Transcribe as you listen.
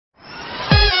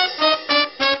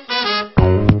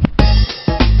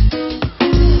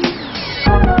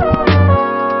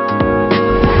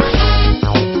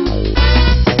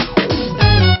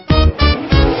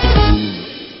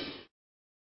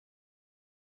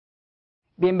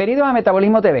Bienvenidos a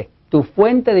Metabolismo TV, tu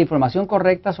fuente de información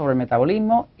correcta sobre el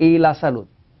metabolismo y la salud.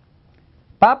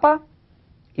 Papa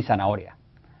y zanahoria.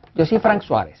 Yo soy Frank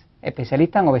Suárez,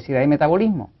 especialista en obesidad y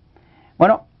metabolismo.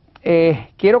 Bueno,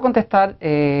 quiero contestar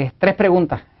 3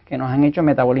 preguntas que nos han hecho en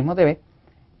Metabolismo TV,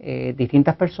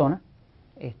 distintas personas,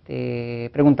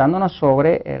 preguntándonos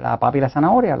sobre la papa y la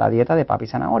zanahoria, la dieta de papa y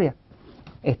zanahoria.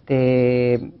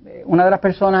 Una de las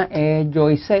personas es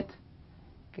Joyce,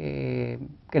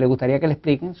 que le gustaría que le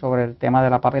expliquen sobre el tema de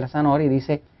la papa y la zanahoria, y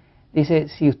dice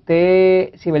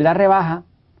si verdad rebaja,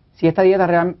 si esta dieta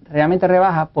realmente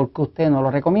rebaja, ¿por qué usted no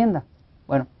lo recomienda?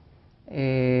 Bueno,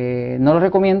 no lo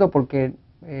recomiendo porque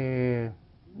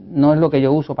no es lo que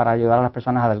yo uso para ayudar a las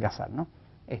personas a adelgazar, ¿no?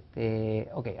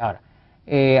 Ahora,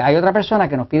 hay otra persona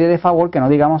que nos pide de favor que no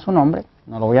digamos su nombre,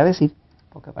 no lo voy a decir,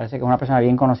 porque parece que es una persona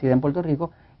bien conocida en Puerto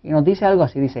Rico, y nos dice algo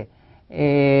así, dice: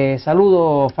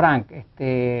 saludos Frank,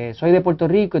 soy de Puerto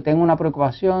Rico y tengo una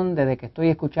preocupación desde que estoy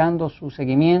escuchando su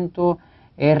seguimiento.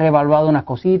 He reevaluado unas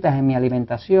cositas en mi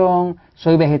alimentación,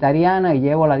 soy vegetariana y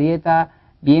llevo la dieta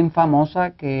bien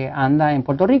famosa que anda en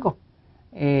Puerto Rico.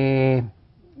 No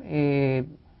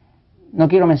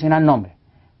quiero mencionar nombres,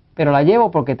 pero la llevo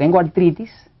porque tengo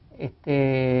artritis.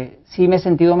 Sí me he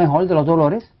sentido mejor de los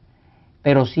dolores,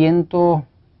 pero me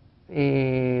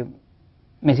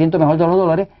siento mejor de los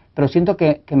dolores, pero siento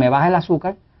que me baja el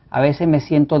azúcar. A veces me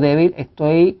siento débil,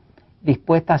 estoy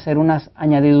dispuesta a hacer unas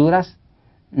añadiduras,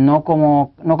 no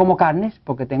como carnes,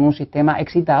 porque tengo un sistema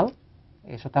excitado,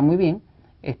 eso está muy bien,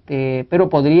 pero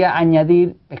podría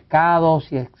añadir pescado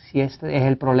si este es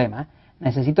el problema.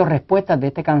 Necesito respuestas de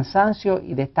este cansancio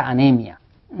y de esta anemia.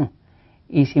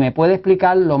 Y si me puede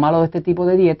explicar lo malo de este tipo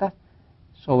de dietas,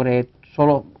 sobre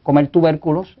solo comer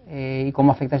tubérculos y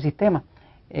cómo afecta el sistema.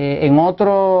 En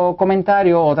otro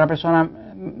comentario, otra persona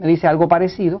me dice algo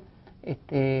parecido,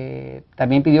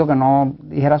 también pidió que no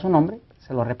dijera su nombre,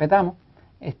 se lo respetamos,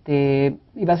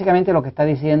 y básicamente lo que está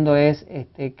diciendo es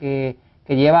que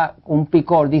lleva un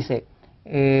picor, dice,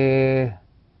 me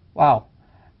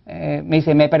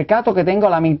dice, me percato que tengo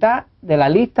la mitad de la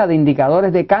lista de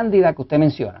indicadores de cándida que usted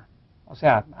menciona. O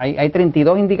sea, hay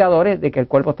 32 indicadores de que el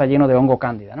cuerpo está lleno de hongo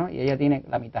cándida, ¿no? Y ella tiene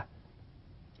la mitad.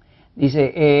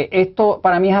 Dice, esto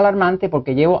para mí es alarmante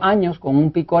porque llevo años con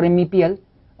un picor en mi piel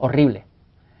horrible.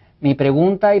 Mi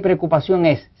pregunta y preocupación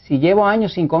es, si llevo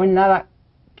años sin comer nada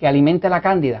que alimente la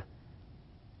cándida,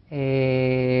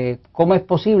 ¿cómo es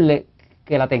posible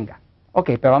que la tenga?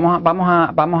 Ok, pero vamos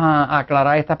a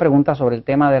aclarar esta pregunta sobre el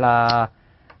tema de la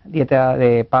dieta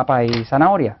de papa y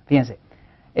zanahoria. Fíjense,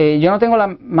 yo no tengo la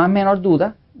más menor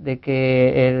duda de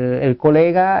que el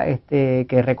colega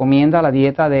que recomienda la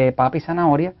dieta de papa y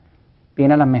zanahoria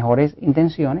tiene las mejores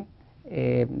intenciones,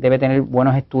 debe tener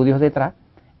buenos estudios detrás.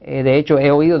 De hecho,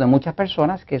 he oído de muchas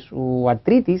personas que su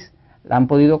artritis la han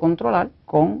podido controlar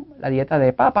con la dieta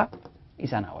de papa y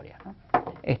zanahoria, ¿no?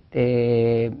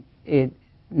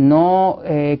 No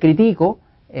critico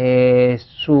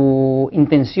su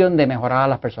intención de mejorar a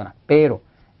las personas, pero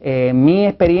mi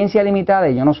experiencia limitada,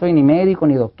 y yo no soy ni médico,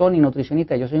 ni doctor, ni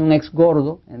nutricionista, yo soy un ex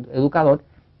gordo, educador,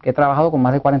 que he trabajado con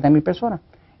más de 40.000 personas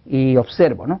y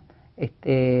observo, ¿no?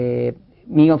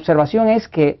 Mi observación es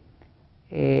que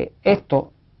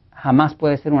esto jamás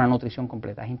puede ser una nutrición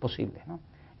completa, es imposible, ¿no?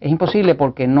 Es imposible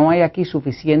porque no hay aquí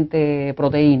suficiente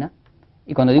proteína,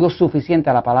 y cuando digo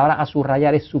suficiente, la palabra a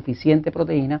subrayar es suficiente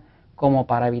proteína como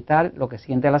para evitar lo que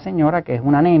siente la señora, que es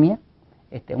una anemia,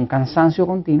 un cansancio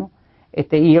continuo,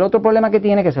 y el otro problema que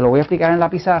tiene, que se lo voy a explicar en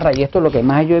la pizarra, y esto es lo que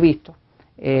más yo he visto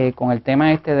con el tema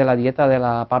de la dieta de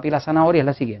la papa y la zanahoria, es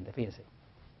la siguiente, fíjense.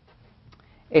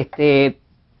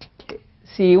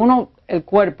 Si el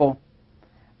cuerpo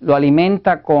lo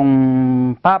alimenta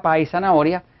con papa y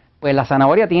zanahoria, pues la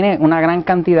zanahoria tiene una gran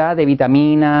cantidad de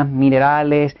vitaminas,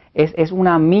 minerales, es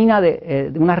una mina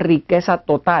de una riqueza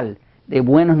total de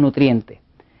buenos nutrientes.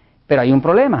 Pero hay un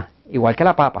problema, igual que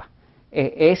la papa,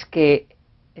 es que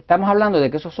estamos hablando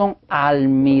de que esos son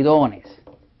almidones.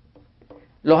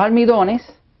 Los almidones,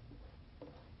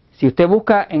 si usted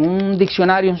busca en un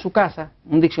diccionario en su casa,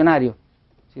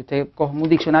 si usted coge un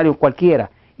diccionario cualquiera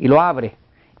y lo abre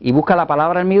y busca la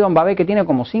palabra almidón, va a ver que tiene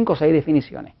como 5 o 6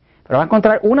 definiciones. Pero va a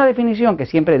encontrar una definición que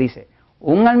siempre dice,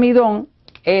 un almidón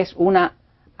es una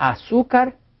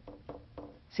azúcar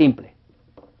simple.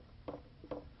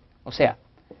 O sea,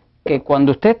 que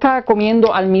cuando usted está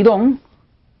comiendo almidón,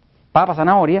 papa,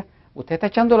 zanahoria, usted está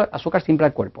echando azúcar simple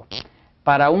al cuerpo.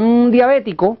 Para un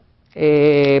diabético,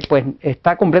 pues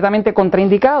está completamente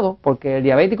contraindicado, porque el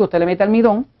diabético usted le mete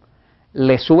almidón,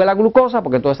 le sube la glucosa,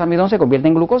 porque todo ese almidón se convierte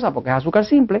en glucosa, porque es azúcar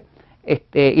simple,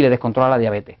 y le descontrola la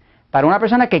diabetes. Para una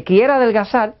persona que quiera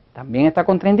adelgazar, también está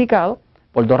contraindicado,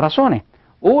 por dos razones.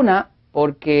 Una,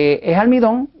 porque es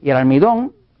almidón, y el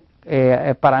almidón,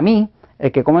 para mí,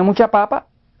 el que come mucha papa,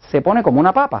 se pone como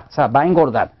una papa, o sea, va a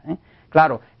engordar.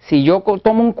 Claro, si yo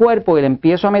tomo un cuerpo y le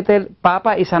empiezo a meter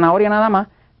papa y zanahoria nada más,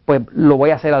 pues lo voy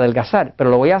a hacer adelgazar, pero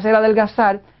lo voy a hacer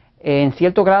adelgazar en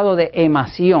cierto grado de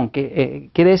emación, que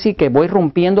quiere decir que voy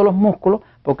rompiendo los músculos,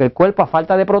 porque el cuerpo a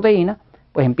falta de proteína,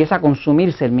 pues empieza a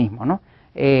consumirse el mismo, ¿no?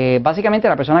 Básicamente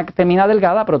la persona que termina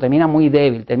delgada, pero termina muy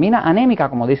débil, termina anémica,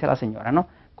 como dice la señora, ¿no?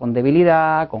 Con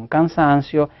debilidad, con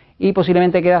cansancio y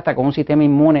posiblemente queda hasta con un sistema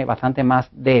inmune bastante más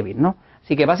débil, ¿no?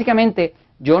 Así que básicamente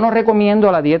yo no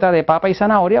recomiendo la dieta de papa y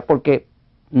zanahoria porque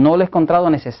no lo he encontrado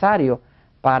necesario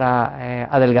para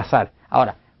adelgazar.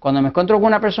 Ahora, cuando me encuentro con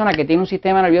una persona que tiene un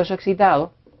sistema nervioso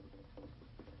excitado,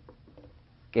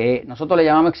 que nosotros le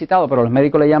llamamos excitado, pero los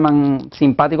médicos le llaman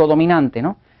simpático dominante,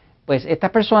 ¿no? Pues estas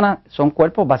personas son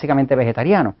cuerpos básicamente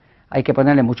vegetarianos. Hay que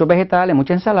ponerle muchos vegetales,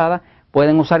 mucha ensalada,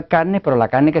 pueden usar carne, pero la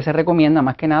carne que se recomienda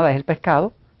más que nada es el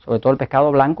pescado, sobre todo el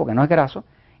pescado blanco, que no es graso,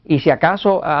 y si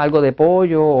acaso algo de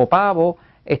pollo o pavo,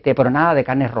 pero nada de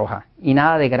carne roja y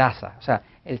nada de grasa. O sea,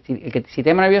 el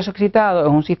sistema nervioso excitado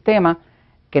es un sistema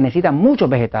que necesita muchos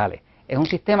vegetales. Es un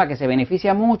sistema que se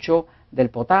beneficia mucho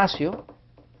del potasio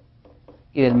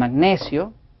y del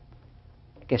magnesio,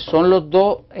 que son los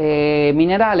dos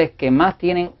minerales que más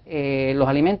tienen los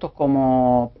alimentos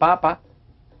como papa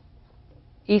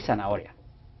y zanahoria.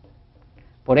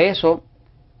 Por eso,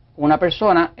 una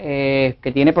persona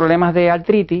que tiene problemas de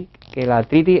artritis, que la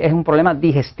artritis es un problema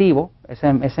digestivo,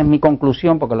 esa es mi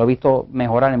conclusión porque lo he visto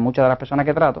mejorar en muchas de las personas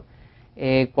que trato.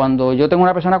 Cuando yo tengo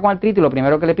una persona con artritis, lo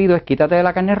primero que le pido es quítate de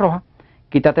la carne roja,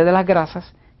 quítate de las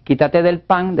grasas, quítate del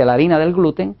pan, de la harina, del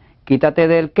gluten, quítate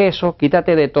del queso,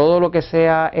 quítate de todo lo que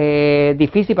sea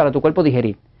difícil para tu cuerpo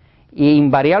digerir. Y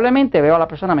invariablemente veo a la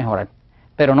persona mejorar,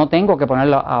 pero no tengo que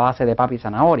ponerlo a base de papa y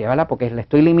zanahoria, ¿verdad? Porque le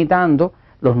estoy limitando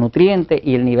los nutrientes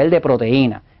y el nivel de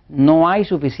proteína. No hay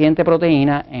suficiente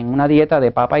proteína en una dieta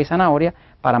de papa y zanahoria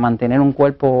para mantener un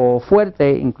cuerpo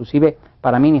fuerte, inclusive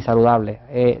para mí ni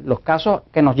saludable. Los casos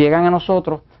que nos llegan a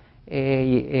nosotros,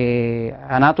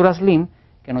 a Natural Slim,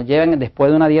 que nos llegan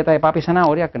después de una dieta de papa y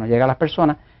zanahoria, que nos llega a las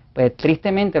personas, pues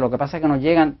tristemente lo que pasa es que nos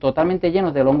llegan totalmente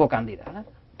llenos de hongo cándida, ¿verdad?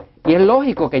 Y es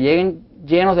lógico que lleguen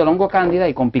llenos de hongo cándida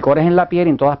y con picores en la piel y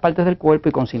en todas partes del cuerpo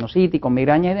y con sinusitis, con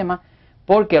migrañas y demás,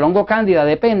 porque el hongo cándida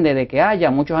depende de que haya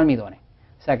muchos almidones.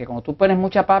 O sea que cuando tú pones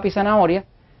mucha papa y zanahoria,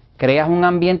 creas un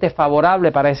ambiente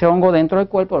favorable para ese hongo dentro del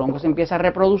cuerpo, el hongo se empieza a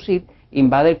reproducir,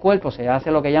 invade el cuerpo, se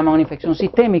hace lo que llaman una infección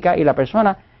sistémica y la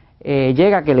persona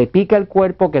llega que le pica el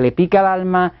cuerpo, que le pica el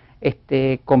alma,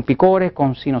 con picores,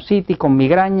 con sinusitis, con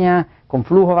migraña, con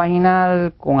flujo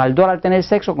vaginal, con ardor al tener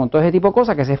sexo, con todo ese tipo de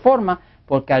cosas que se forma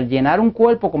porque al llenar un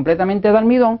cuerpo completamente de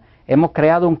almidón hemos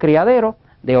creado un criadero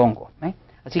de hongos.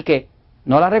 Así que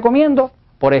no la recomiendo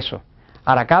por eso.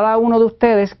 Ahora, cada uno de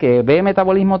ustedes que ve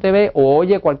Metabolismo TV o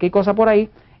oye cualquier cosa por ahí,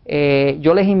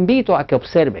 yo les invito a que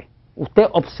observe. Usted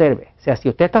observe. O sea, si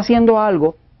usted está haciendo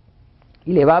algo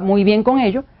y le va muy bien con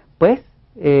ello, pues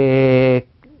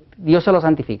Dios se lo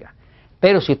santifica.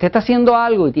 Pero si usted está haciendo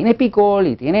algo y tiene picor,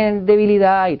 y tiene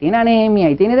debilidad, y tiene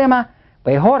anemia, y tiene demás,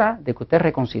 pues es hora de que usted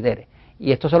reconsidere.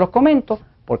 Y esto se los comento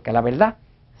porque la verdad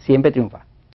siempre triunfa.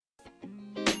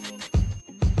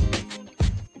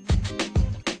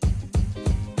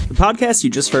 The podcast you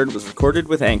just heard was recorded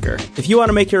with Anchor. If you want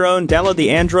to make your own, download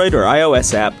the Android or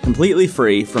iOS app completely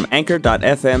free from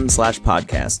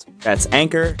anchor.fm/podcast. That's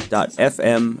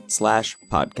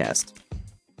anchor.fm/podcast.